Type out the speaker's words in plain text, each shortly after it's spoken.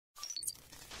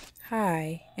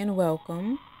Hi, and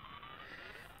welcome.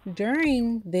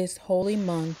 During this holy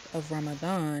month of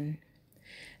Ramadan,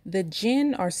 the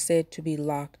jinn are said to be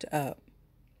locked up,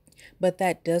 but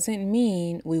that doesn't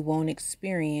mean we won't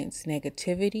experience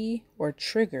negativity or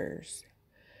triggers.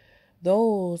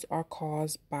 Those are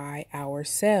caused by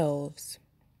ourselves.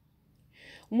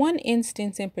 One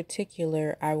instance in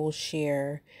particular I will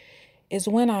share is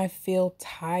when I feel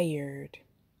tired.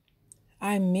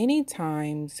 I many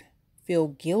times feel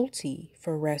guilty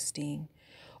for resting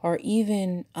or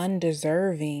even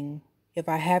undeserving if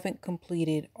I haven't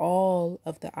completed all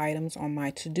of the items on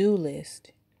my to-do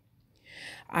list.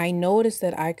 I notice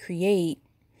that I create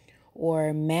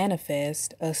or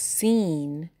manifest a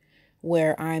scene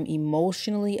where I'm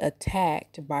emotionally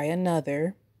attacked by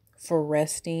another for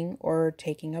resting or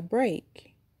taking a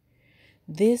break.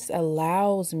 This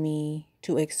allows me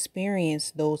to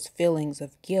experience those feelings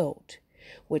of guilt,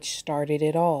 which started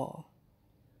it all.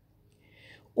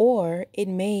 Or it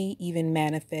may even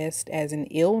manifest as an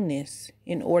illness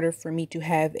in order for me to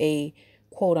have a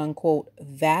quote unquote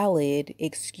valid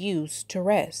excuse to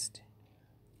rest.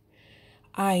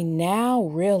 I now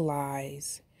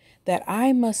realize that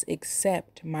I must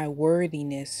accept my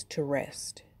worthiness to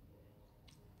rest.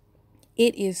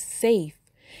 It is safe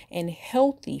and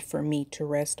healthy for me to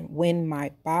rest when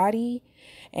my body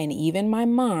and even my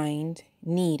mind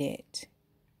need it.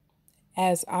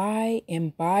 As I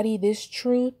embody this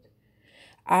truth,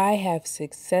 I have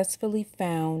successfully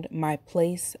found my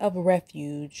place of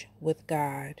refuge with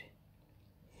God.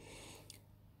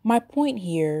 My point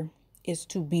here is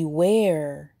to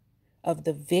beware of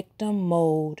the victim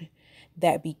mode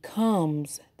that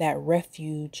becomes that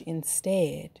refuge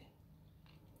instead.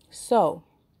 So,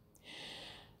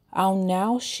 I'll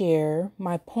now share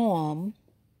my poem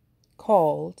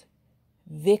called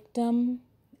Victim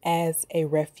as a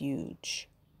Refuge.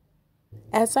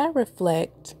 As I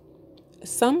reflect,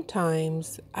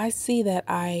 sometimes I see that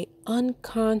I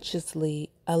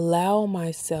unconsciously allow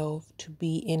myself to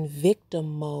be in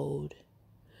victim mode,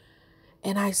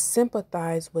 and I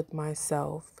sympathize with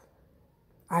myself.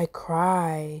 I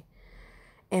cry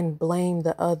and blame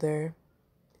the other.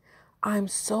 I'm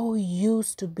so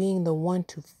used to being the one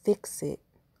to fix it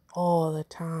all the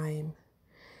time.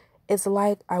 It's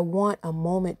like I want a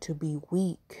moment to be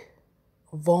weak,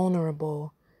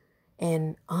 vulnerable,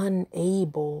 and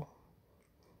unable.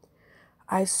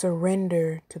 I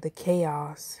surrender to the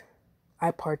chaos.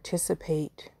 I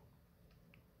participate.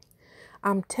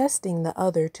 I'm testing the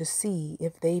other to see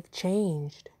if they've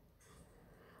changed.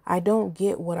 I don't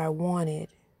get what I wanted.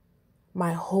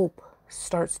 My hope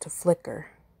starts to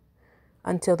flicker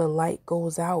until the light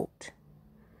goes out.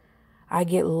 I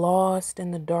get lost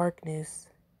in the darkness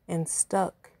and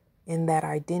stuck in that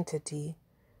identity.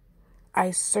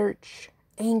 I search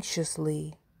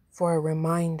anxiously for a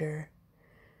reminder.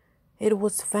 It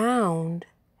was found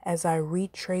as I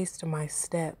retraced my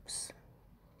steps.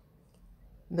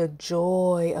 The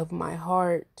joy of my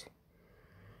heart.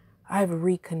 I've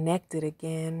reconnected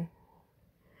again.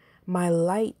 My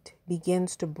light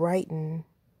begins to brighten.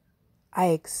 I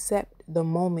accept the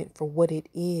moment for what it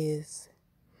is.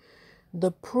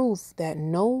 The proof that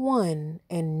no one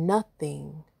and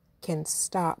nothing can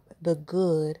stop the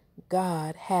good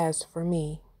God has for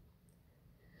me.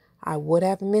 I would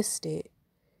have missed it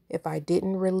if I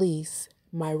didn't release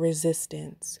my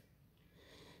resistance.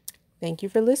 Thank you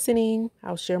for listening.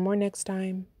 I'll share more next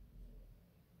time.